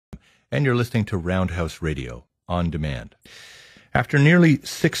And you're listening to Roundhouse Radio on demand. After nearly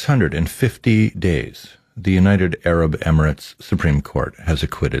 650 days, the United Arab Emirates Supreme Court has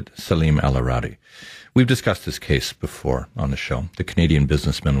acquitted Salim Alaradi. We've discussed this case before on the show. The Canadian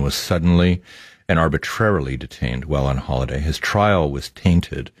businessman was suddenly and arbitrarily detained while on holiday. His trial was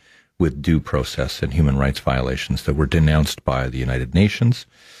tainted with due process and human rights violations that were denounced by the United Nations,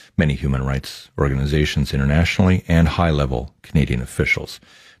 many human rights organizations internationally, and high-level Canadian officials.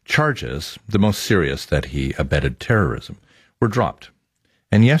 Charges, the most serious, that he abetted terrorism, were dropped.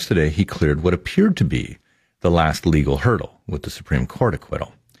 And yesterday he cleared what appeared to be the last legal hurdle with the Supreme Court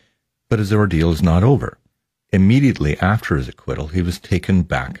acquittal. But his ordeal is not over. Immediately after his acquittal, he was taken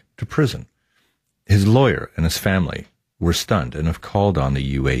back to prison. His lawyer and his family were stunned and have called on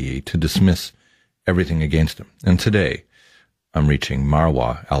the UAE to dismiss everything against him. And today, I'm reaching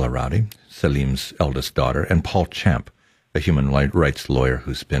Marwa Alaradi, Salim's eldest daughter, and Paul Champ, a human rights lawyer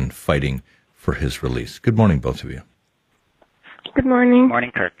who's been fighting for his release. Good morning, both of you. Good morning.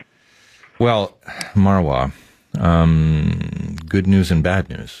 Morning, Kirk. Well, Marwa, good news and bad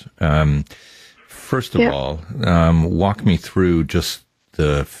news. First of all, walk me through just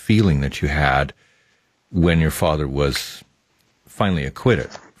the feeling that you had when your father was finally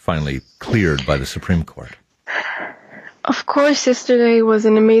acquitted, finally cleared by the Supreme Court. Of course, yesterday was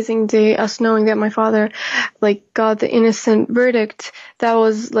an amazing day. Us knowing that my father, got the innocent verdict. That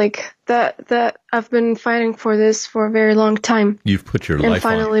was that. I've been fighting for this for a very long time. You've put your life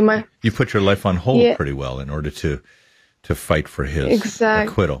on hold pretty well in order to fight for his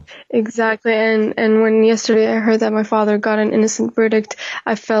acquittal. Exactly. And when yesterday I heard that my father got an innocent verdict,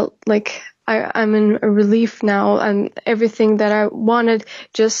 I felt like I'm in a relief now, and everything that I wanted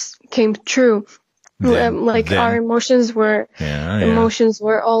just came true. Our emotions were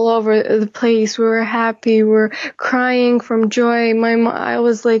all over the place. We were happy. We were crying from joy. I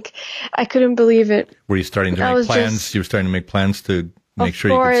was I couldn't believe it. Were you starting to make plans? You were starting to make plans to make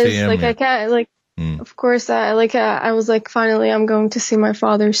sure you could see him? I can't, Of course, I was finally I'm going to see my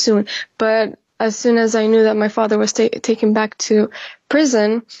father soon. But as soon as I knew that my father was taken back to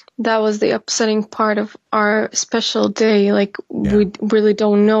prison, that was the upsetting part of our special day. We really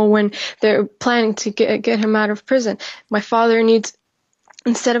don't know when they're planning to get him out of prison. My father needs,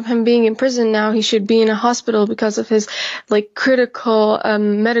 instead of him being in prison now, he should be in a hospital because of his critical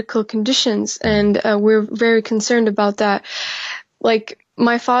medical conditions, and we're very concerned about that.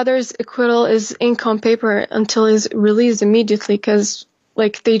 My father's acquittal is ink on paper until he's released immediately, because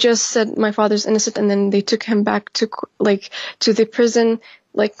they just said my father's innocent, and then they took him back to the prison.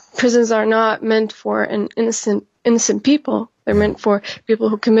 Prisons are not meant for innocent people. They're meant for people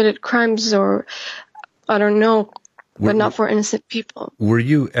who committed crimes, or I don't know, but not for innocent people. Were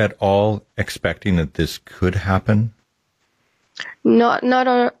you at all expecting that this could happen? Not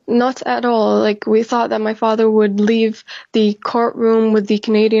at all. We thought that my father would leave the courtroom with the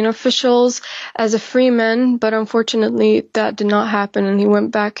Canadian officials as a free man, but unfortunately that did not happen, and he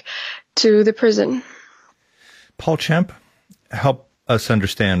went back to the prison. Paul Champ, help us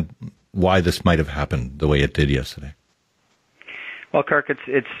understand why this might have happened the way it did yesterday. Well, Kirk,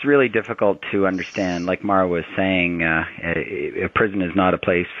 it's really difficult to understand. Like Mara was saying, a prison is not a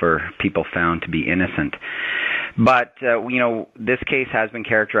place for people found to be innocent. But, this case has been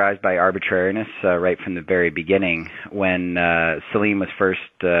characterized by arbitrariness right from the very beginning. When Salim was first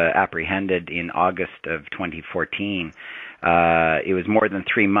apprehended in August of 2014, it was more than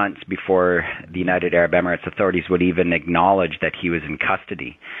 3 months before the United Arab Emirates authorities would even acknowledge that he was in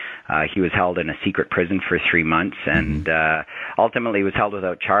custody. He was held in a secret prison for 3 months, and ultimately was held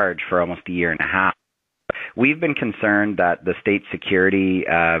without charge for almost a year and a half. We've been concerned that the state security,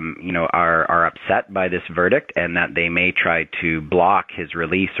 are upset by this verdict, and that they may try to block his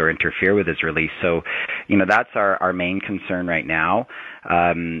release or interfere with his release. So, that's our main concern right now.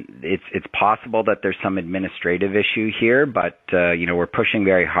 It's possible that there's some administrative issue here, but we're pushing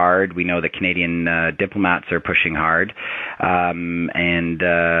very hard. We know that Canadian diplomats are pushing hard, and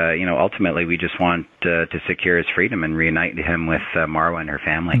ultimately we just want to secure his freedom and reunite him with Marwa and her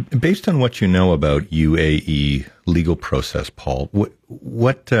family. Based on what you know about UAE legal process, Paul,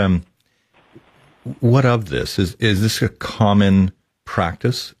 what of this is this a common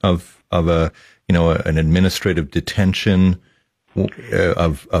practice of an administrative detention?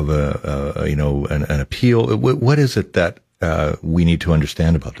 Of an appeal? What is it that we need to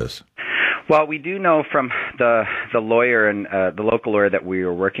understand about this? Well, we do know from the lawyer and the local lawyer that we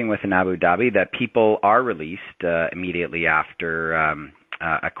were working with in Abu Dhabi that people are released immediately after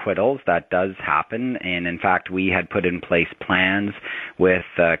acquittals. That does happen, and in fact, we had put in place plans with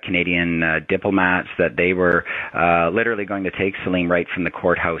Canadian diplomats that they were literally going to take Salim right from the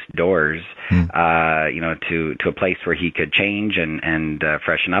courthouse doors, to a place where he could change and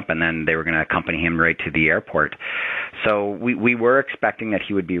freshen up, and then they were going to accompany him right to the airport. So we were expecting that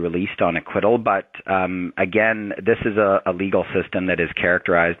he would be released on acquittal, but again, this is a legal system that is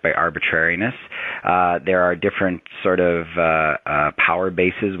characterized by arbitrariness. There are different sort of power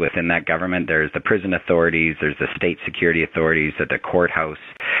bases within that government. There's the prison authorities, there's the state security authorities, the courthouse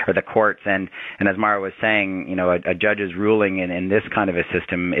or the courts, and as Marwa was saying, a judge's ruling in this kind of a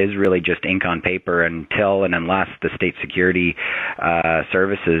system is really just ink on paper until and unless the state security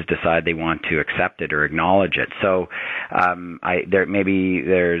services decide they want to accept it or acknowledge it. So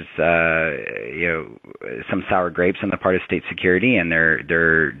there's some sour grapes on the part of state security, and they're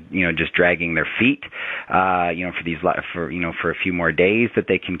just dragging their feet for a few more days that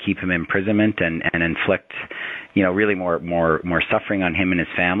they can keep him in imprisonment and inflict really more suffering on him and his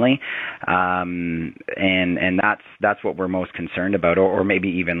family, and that's what we're most concerned about, or maybe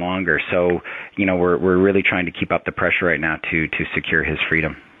even longer. So we're really trying to keep up the pressure right now to secure his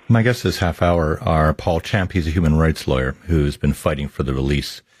freedom. My guest this half hour are Paul Champ. He's a human rights lawyer who's been fighting for the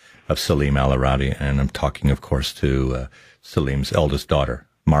release of Salim Alaradi, and I'm talking, of course, to Salim's eldest daughter,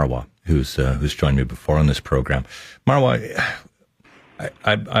 Marwa, who's joined me before on this program. Marwa,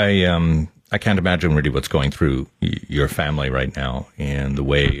 I can't imagine really what's going through your family right now and the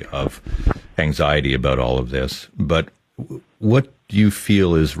way of anxiety about all of this. But what do you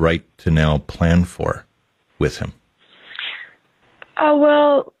feel is right to now plan for with him?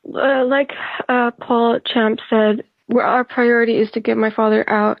 Like Paul Champ said, our priority is to get my father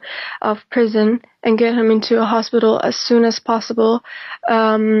out of prison and get him into a hospital as soon as possible.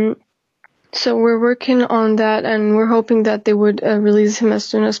 So we're working on that, and we're hoping that they would release him as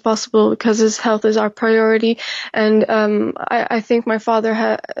soon as possible because his health is our priority. And I think my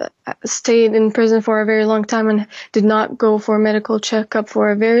father stayed in prison for a very long time and did not go for a medical checkup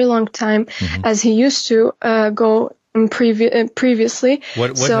for a very long time, as he used to go previously.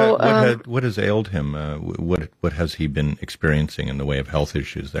 What has ailed him? What has he been experiencing in the way of health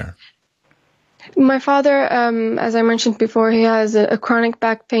issues there? My father, as I mentioned before, he has a chronic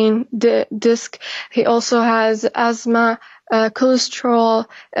back pain disc. He also has asthma, cholesterol.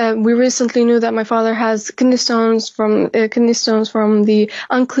 We recently knew that my father has kidney stones from the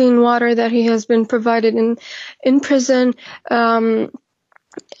unclean water that he has been provided in prison.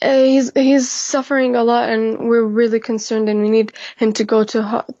 He's suffering a lot, and we're really concerned, and we need him to go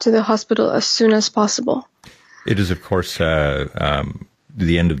to the hospital as soon as possible. It is, of course,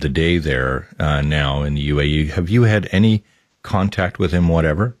 the end of the day there now in the UAE. Have you had any contact with him,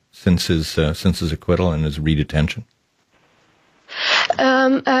 whatever, since his acquittal and his redetention?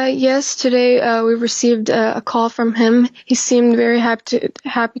 Yes, today we received a call from him. He seemed very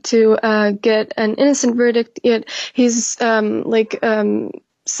happy to get an innocent verdict. Yet he's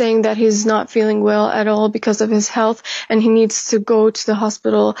saying that he's not feeling well at all because of his health, and he needs to go to the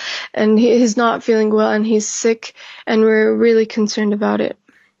hospital, and he's not feeling well, and he's sick, and we're really concerned about it.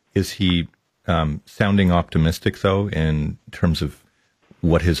 Is he sounding optimistic, though, in terms of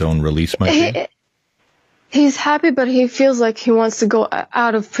what his own release might be? He's happy, but he feels like he wants to go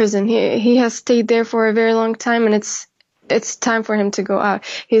out of prison. He has stayed there for a very long time, and it's time for him to go out.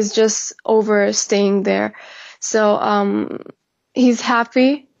 He's just over staying there. So he's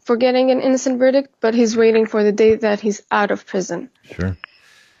happy for getting an innocent verdict, but he's waiting for the day that he's out of prison. Sure.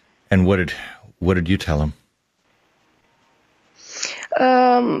 And what did you tell him?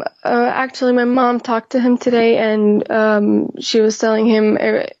 Actually, my mom talked to him today, and she was telling him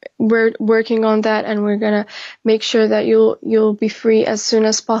we're working on that, and we're gonna make sure that you'll be free as soon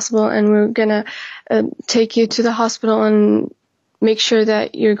as possible, and we're gonna take you to the hospital and make sure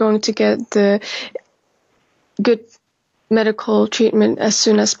that you're going to get the good medical treatment as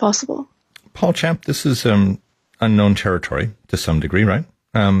soon as possible. Paul Champ, this is unknown territory to some degree, right?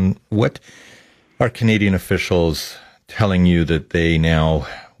 What are Canadian officials telling you that they now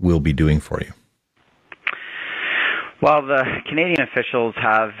will be doing for you? Well, the Canadian officials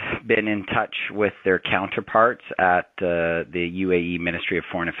have been in touch with their counterparts at the UAE Ministry of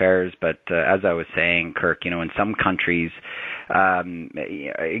Foreign Affairs, but as I was saying, Kirk, in some countries,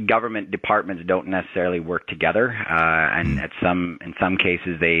 government departments don't necessarily work together, and in some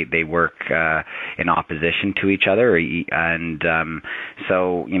cases they work in opposition to each other, and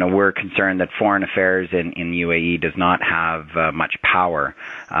so we're concerned that foreign affairs in UAE does not have much power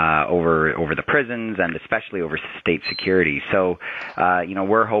over the prisons, and especially over state security. So,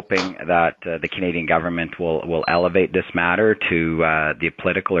 we're hoping that the Canadian government will elevate this matter to the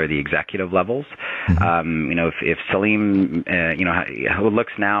political or the executive levels. Mm-hmm. If Salim, how it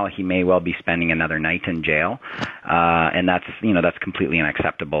looks now, he may well be spending another night in jail, and that's completely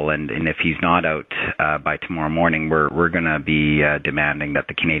unacceptable. And if he's not out by tomorrow morning, we're going to be demanding that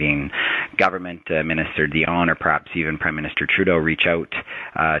the Canadian government, Minister Dion, or perhaps even Prime Minister Trudeau, reach out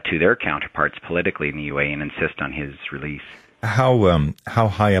to their counterparts politically in the UAE and insist on his release. How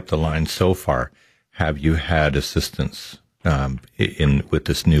high up the line so far have you had assistance with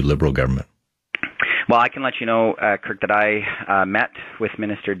this new Liberal government? Well, I can let you know, Kirk, that I met with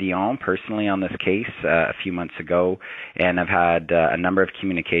Minister Dion personally on this case a few months ago, and I've had a number of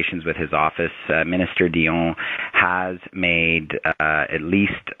communications with his office. Minister Dion has made at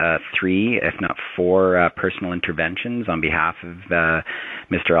least 3, if not 4, personal interventions on behalf of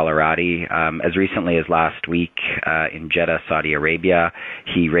Mr. Alaradi. As recently as last week in Jeddah, Saudi Arabia,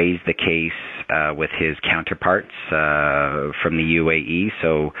 he raised the case with his counterparts from the UAE.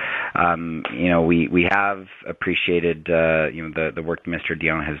 So, we have appreciated the work Mr.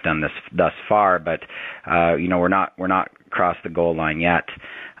 Dion has done thus far, but we're not crossed the goal line yet.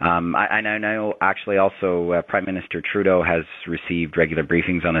 I know actually also Prime Minister Trudeau has received regular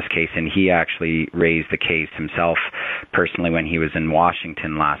briefings on this case, and he actually raised the case himself personally when he was in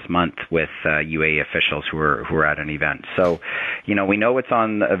Washington last month with UAE officials who were at an event. So, we know it's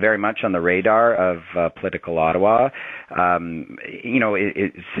very much on the radar of political Ottawa.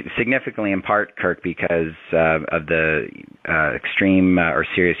 It's significantly in part, Kirk, because of the extreme or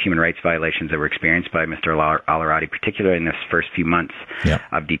serious human rights violations that were experienced by Mr. Alaradi, particularly in this first few months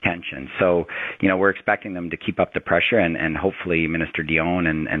of detention. So, we're expecting them to keep up the pressure, and hopefully Minister Dion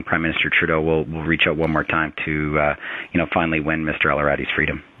and Prime Minister Trudeau will reach out one more time to, finally win Mr. Alaradi's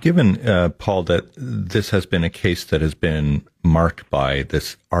freedom. Given, Paul, that this has been a case that has been marked by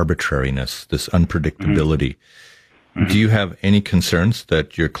this arbitrariness, this unpredictability, mm-hmm. Do you have any concerns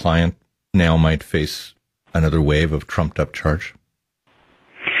that your client now might face another wave of trumped-up charge?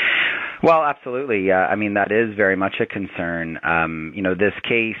 Well, absolutely. That is very much a concern. This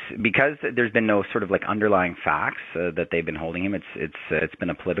case, because there's been no sort of like underlying facts that they've been holding him. It's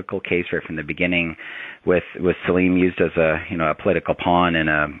been a political case right from the beginning, with Salim used as a political pawn in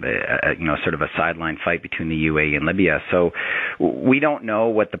a sort of a sideline fight between the UAE and Libya. So we don't know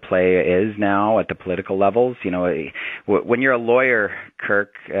what the play is now at the political levels. When you're a lawyer,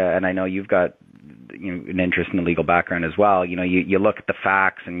 Kirk, and I know you've got an interest in the legal background as well. You look at the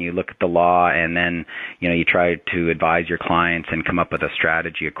facts and you look at the law, and then you try to advise your clients and come up with a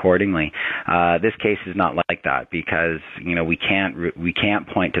strategy accordingly. This case is not like that, because we can't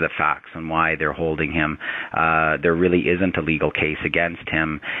point to the facts on why they're holding him. There really isn't a legal case against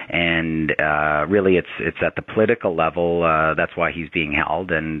him, and really it's at the political level. That's why he's being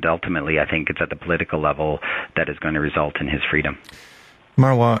held, and ultimately I think it's at the political level that is going to result in his freedom.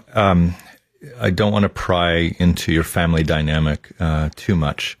 Marwa, I don't want to pry into your family dynamic too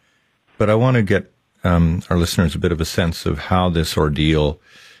much, but I want to get our listeners a bit of a sense of how this ordeal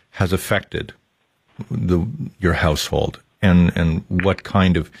has affected your household, and what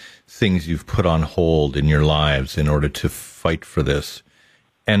kind of things you've put on hold in your lives in order to fight for this,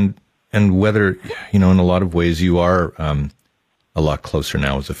 and whether in a lot of ways you are a lot closer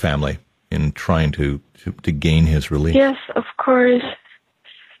now as a family in trying to gain his release. Yes, of course.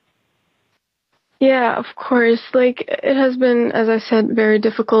 Yeah, of course. It has been, as I said, very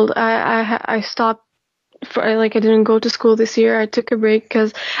difficult. I stopped I didn't go to school this year. I took a break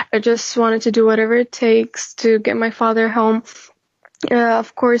because I just wanted to do whatever it takes to get my father home.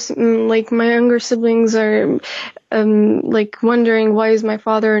 Of course, my younger siblings are wondering, why is my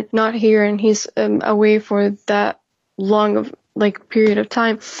father not here and he's away for that long of period of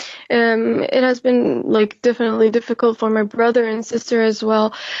time. It has been definitely difficult for my brother and sister as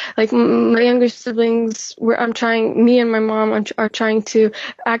well. My younger siblings, me and my mom are trying to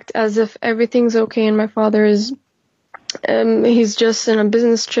act as if everything's okay, and my father is he's just in a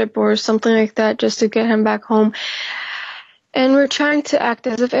business trip or something like that, just to get him back home. And we're trying to act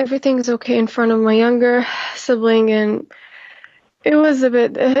as if everything's okay in front of my younger sibling, and it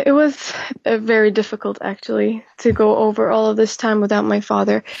was very difficult, actually, to go over all of this time without my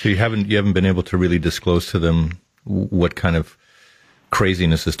father. So you haven't been able to really disclose to them what kind of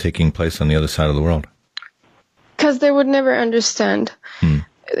craziness is taking place on the other side of the world? Because they would never understand.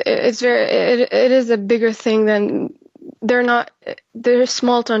 It is a bigger thing than they're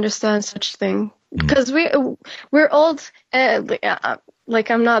small to understand such thing. Because we're old, like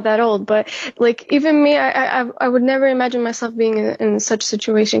I'm not that old, but like even me, I would never imagine myself being in such a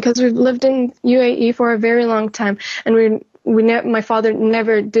situation, because we've lived in UAE for a very long time, and my father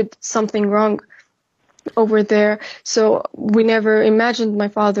never did something wrong over there, so we never imagined my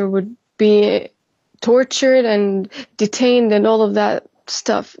father would be tortured and detained and all of that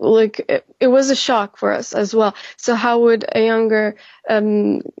stuff. Like it was a shock for us as well. So how would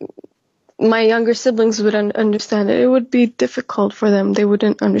my younger siblings would understand it? It would be difficult for them. They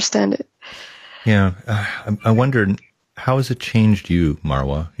wouldn't understand it. Yeah. I wonder, how has it changed you,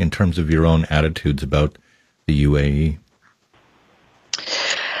 Marwa, in terms of your own attitudes about the UAE?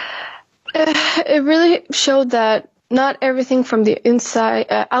 It really showed that not everything from the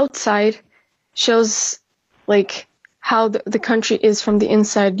outside shows like how the country is from the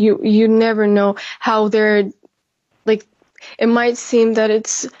inside. You never know how they're like. It might seem that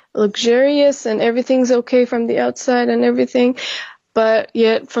it's luxurious and everything's okay from the outside and everything, but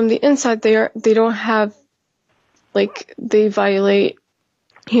yet from the inside they don't have, like, they violate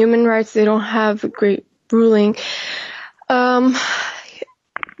human rights. They don't have a great ruling.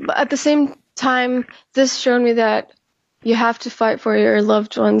 But at the same time, this showed me that you have to fight for your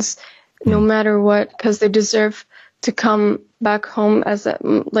loved ones no matter what, because they deserve to come back home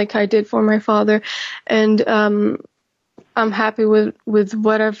like I did for my father. And I'm happy with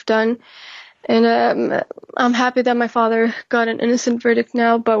what I've done. And I'm happy that my father got an innocent verdict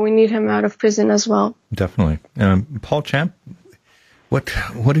now, but we need him out of prison as well. Definitely. Paul Champ, what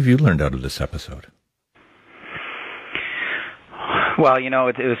have you learned out of this episode? Well,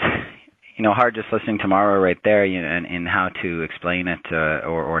 it was hard just listening to Marwa right there, and how to explain it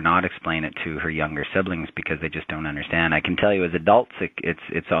or not explain it to her younger siblings, because they just don't understand. I can tell you, as adults,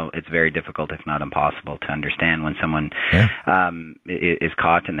 it's very difficult, if not impossible, to understand when someone is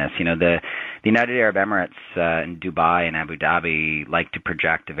caught in this. The United Arab Emirates and Dubai and Abu Dhabi like to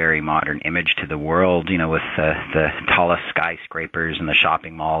project a very modern image to the world, with the tallest skyscrapers and the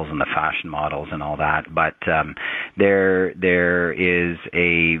shopping malls and the fashion models and all that. But there is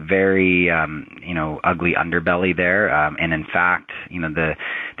a very ugly underbelly there, and in fact, the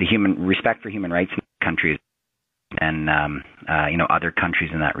human respect for human rights in the country than other countries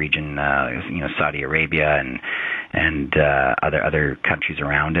in that region, Saudi Arabia and other countries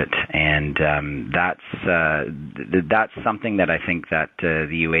around it, and that's something that I think that the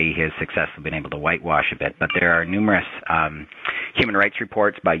UAE has successfully been able to whitewash a bit. But there are numerous human rights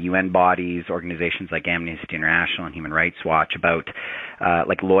reports by UN bodies, organizations like Amnesty International and Human Rights Watch about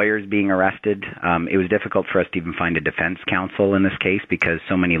like lawyers being arrested. It was difficult for us to even find a defense counsel in this case, because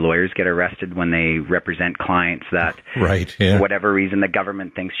so many lawyers get arrested when they represent clients that, right, yeah, for whatever reason, the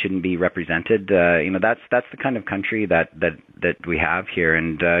government thinks shouldn't be represented. That's the kind of country that we have here.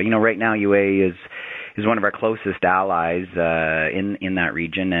 And right now UAE is one of our closest allies in that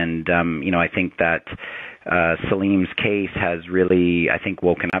region. And I think that Salim's case has really, I think,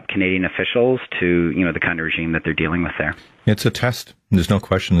 woken up Canadian officials to the kind of regime that they're dealing with there. It's a test. There's no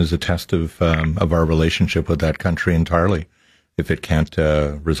question. It's a test of our relationship with that country entirely, if it can't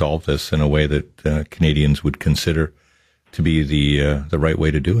resolve this in a way that Canadians would consider to be the right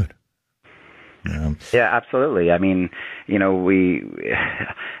way to do it. Yeah, absolutely. I mean, we,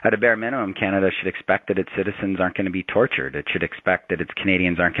 at a bare minimum, Canada should expect that its citizens aren't going to be tortured. It should expect that its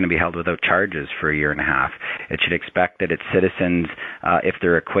Canadians aren't going to be held without charges for a year and a half. It should expect that its citizens, if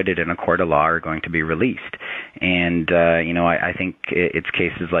they're acquitted in a court of law, are going to be released. And, I think it's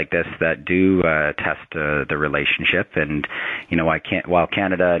cases like this that do test the relationship. And, while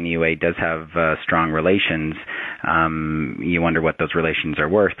Canada and the UAE does have strong relations, you wonder what those relations are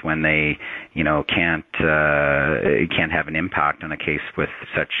worth when they, can't have an impact on a case with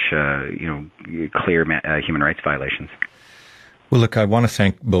such clear human rights violations. Well, look, I want to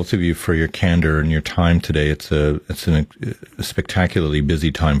thank both of you for your candor and your time today. It's a spectacularly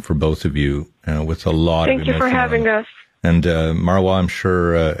busy time for both of you, with a lot of emotion. Thank you for having us. And Marwa, I'm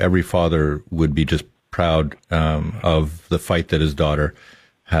sure every father would be just proud of the fight that his daughter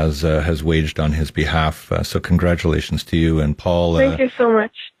has waged on his behalf. So congratulations to you. And Paul. Thank you so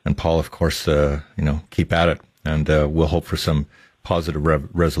much. And Paul, of course, keep at it. And we'll hope for some positive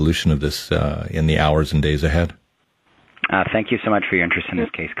resolution of this in the hours and days ahead. Thank you so much for your interest in this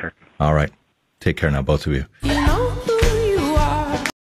case, Kirk. All right. Take care now, both of you.